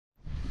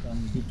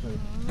on Detroit.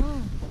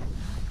 Oh.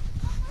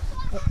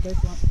 Oh, there's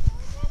one.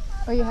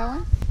 Oh, you have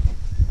one?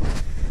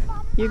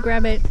 You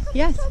grab it.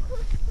 Yes.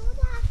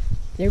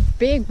 They're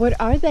big. What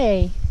are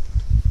they?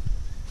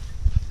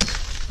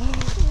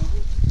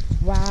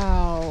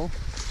 Wow.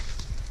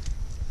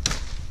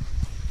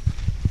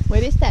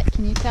 What is that?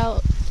 Can you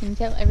tell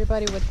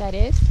everybody what that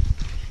is?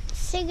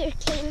 Sugar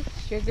cane.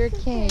 Sugar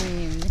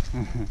cane.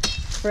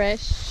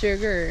 Fresh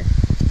sugar.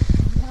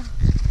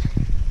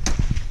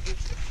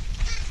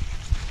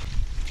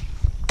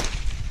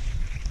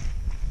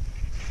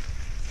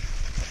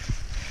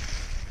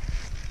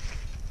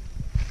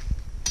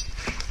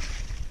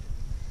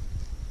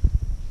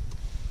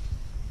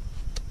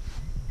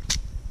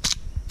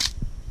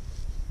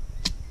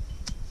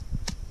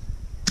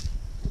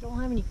 I don't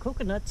have any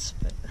coconuts,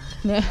 but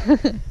No. Look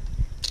at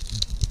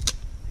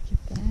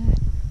that.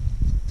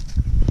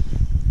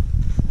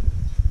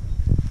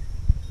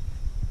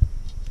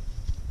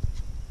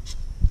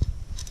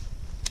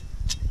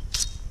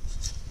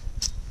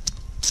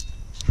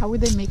 How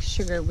would they make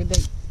sugar? Would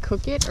they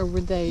cook it or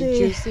would they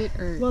juice it?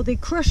 Or well, they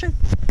crush it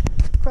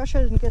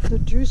and get the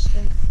juice.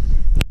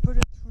 They put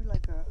it through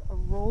like a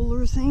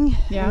roller thing,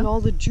 Yeah. and all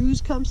the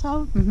juice comes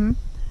out. Mm-hmm.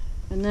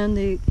 And then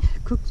they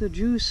cook the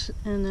juice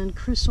and then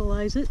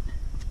crystallize it,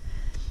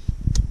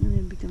 and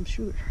it becomes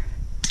sugar.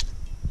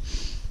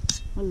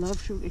 I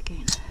love sugar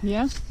cane.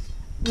 Yeah.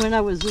 When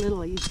I was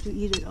little, I used to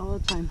eat it all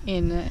the time.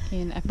 In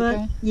Africa. But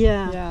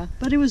yeah, Yeah.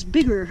 but it was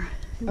bigger.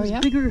 It Oh, was yeah?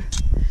 bigger.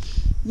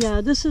 Yeah,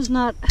 this is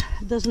not,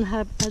 doesn't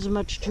have as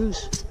much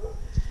juice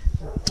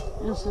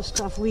as the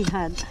stuff we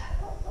had.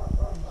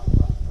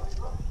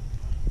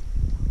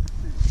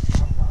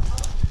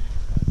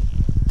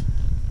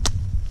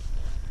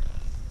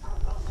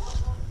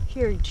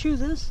 Here, you chew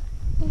this.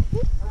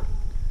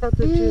 Got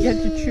the juice. You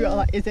have to chew a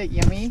lot. Is it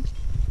yummy?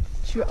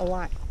 Chew a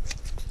lot.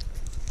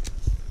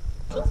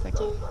 Looks like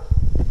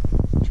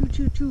Chew,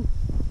 chew, chew.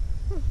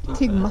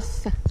 tig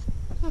massa.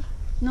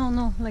 No,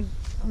 no, like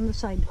on the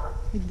side,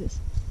 like this.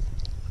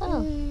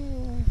 Oh.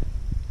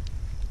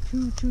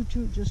 Chew, chew,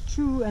 chew. Just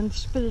chew and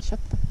spit it.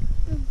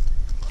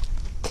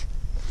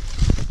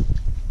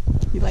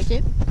 You like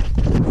it?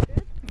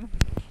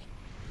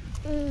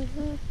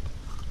 Mm-hmm.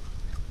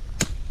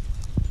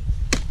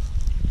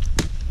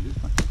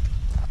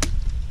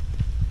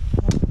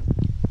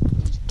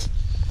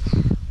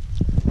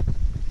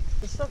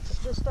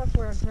 The stuff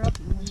where I grew up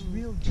was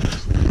real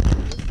juicy.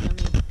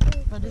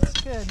 But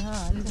it's good,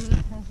 huh? It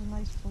has a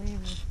nice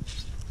flavor.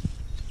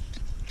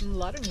 A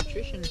lot of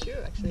nutrition too,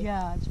 actually.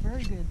 Yeah, it's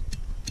very good.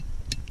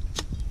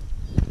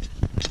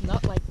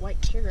 Not like white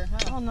sugar,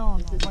 huh? Oh no,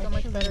 This no, is so white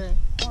much sugar better.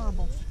 is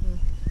horrible.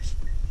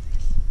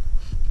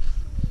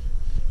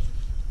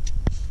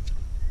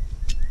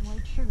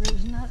 White sugar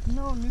is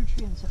no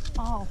nutrients at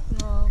all.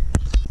 No.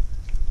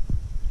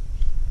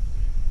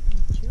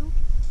 Thank you.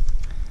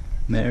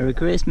 Merry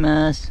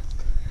Christmas!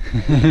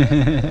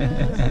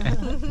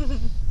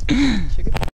 Sugar.